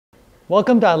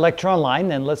Welcome to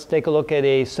ilectureonline, and let's take a look at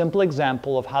a simple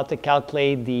example of how to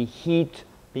calculate the heat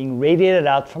being radiated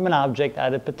out from an object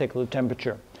at a particular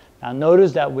temperature. Now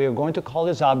notice that we are going to call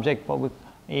this object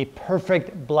a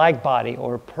perfect black body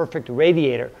or a perfect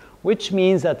radiator, which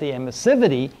means that the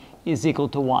emissivity is equal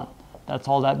to 1. That's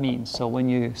all that means. So when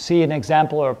you see an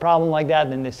example or a problem like that,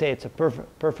 then they say it's a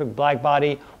perfect black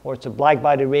body or it's a black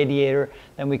body radiator,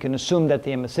 then we can assume that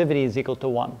the emissivity is equal to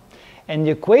 1. And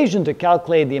the equation to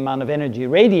calculate the amount of energy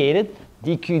radiated,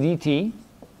 dq dt,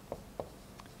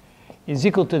 is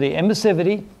equal to the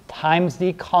emissivity times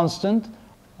the constant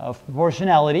of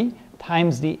proportionality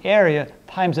times the area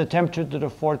times the temperature to the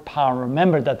fourth power.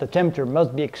 Remember that the temperature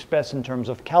must be expressed in terms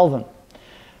of Kelvin.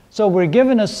 So we're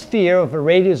given a sphere of a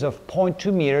radius of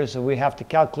 0.2 meters, so we have to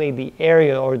calculate the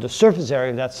area or the surface area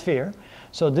of that sphere.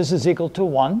 So this is equal to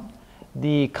 1.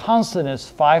 The constant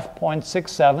is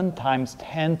 5.67 times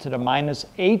 10 to the minus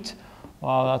 8.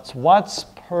 That's watts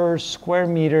per square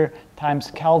meter times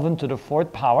Kelvin to the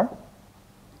fourth power.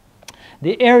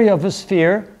 The area of a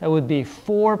sphere, that would be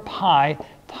 4 pi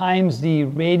times the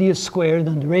radius squared,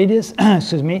 and the radius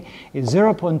excuse me, is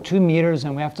 0.2 meters,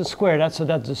 and we have to square that, so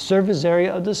that's the surface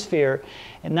area of the sphere.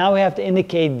 And now we have to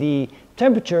indicate the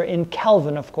temperature in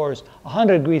Kelvin. Of course,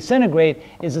 100 degrees centigrade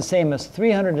is the same as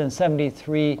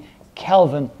 373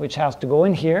 Kelvin, which has to go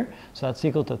in here. So that's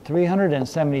equal to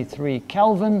 373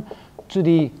 Kelvin to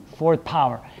the fourth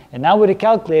power. And now with a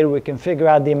calculator, we can figure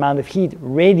out the amount of heat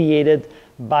radiated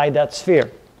by that sphere.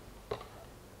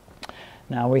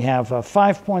 Now we have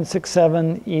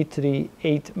 5.67 e to the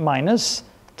 8 minus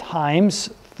times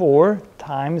 4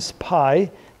 times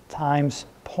pi times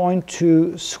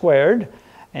 0.2 squared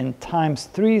and times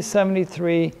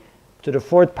 373 to the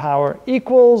fourth power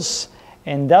equals,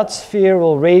 and that sphere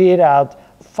will radiate out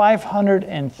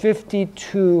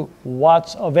 552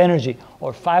 watts of energy,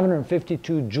 or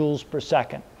 552 joules per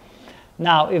second.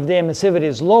 Now, if the emissivity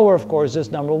is lower, of course,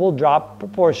 this number will drop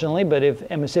proportionally, but if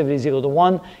emissivity is equal to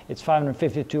 1, it's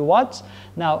 552 watts.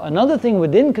 Now, another thing we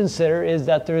didn't consider is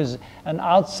that there is an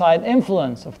outside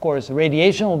influence. Of course,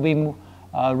 radiation will be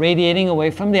radiating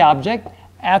away from the object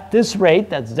at this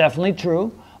rate. That's definitely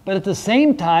true. But at the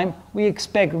same time, we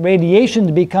expect radiation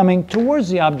to be coming towards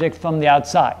the object from the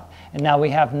outside. And now we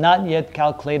have not yet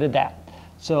calculated that.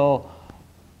 So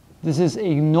this is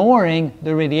ignoring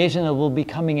the radiation that will be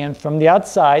coming in from the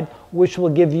outside, which will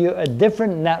give you a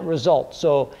different net result.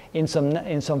 So in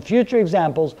some future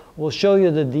examples, we'll show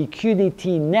you the dq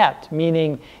dt net,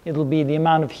 meaning it will be the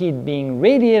amount of heat being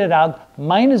radiated out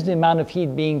minus the amount of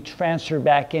heat being transferred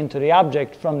back into the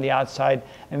object from the outside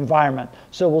environment.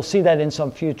 So we'll see that in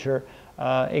some future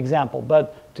example.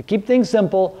 But to keep things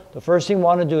simple, the first thing we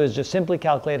want to do is just simply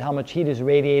calculate how much heat is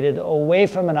radiated away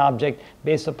from an object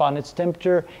based upon its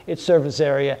temperature, its surface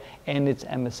area, and its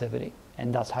emissivity.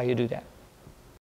 And that's how you do that.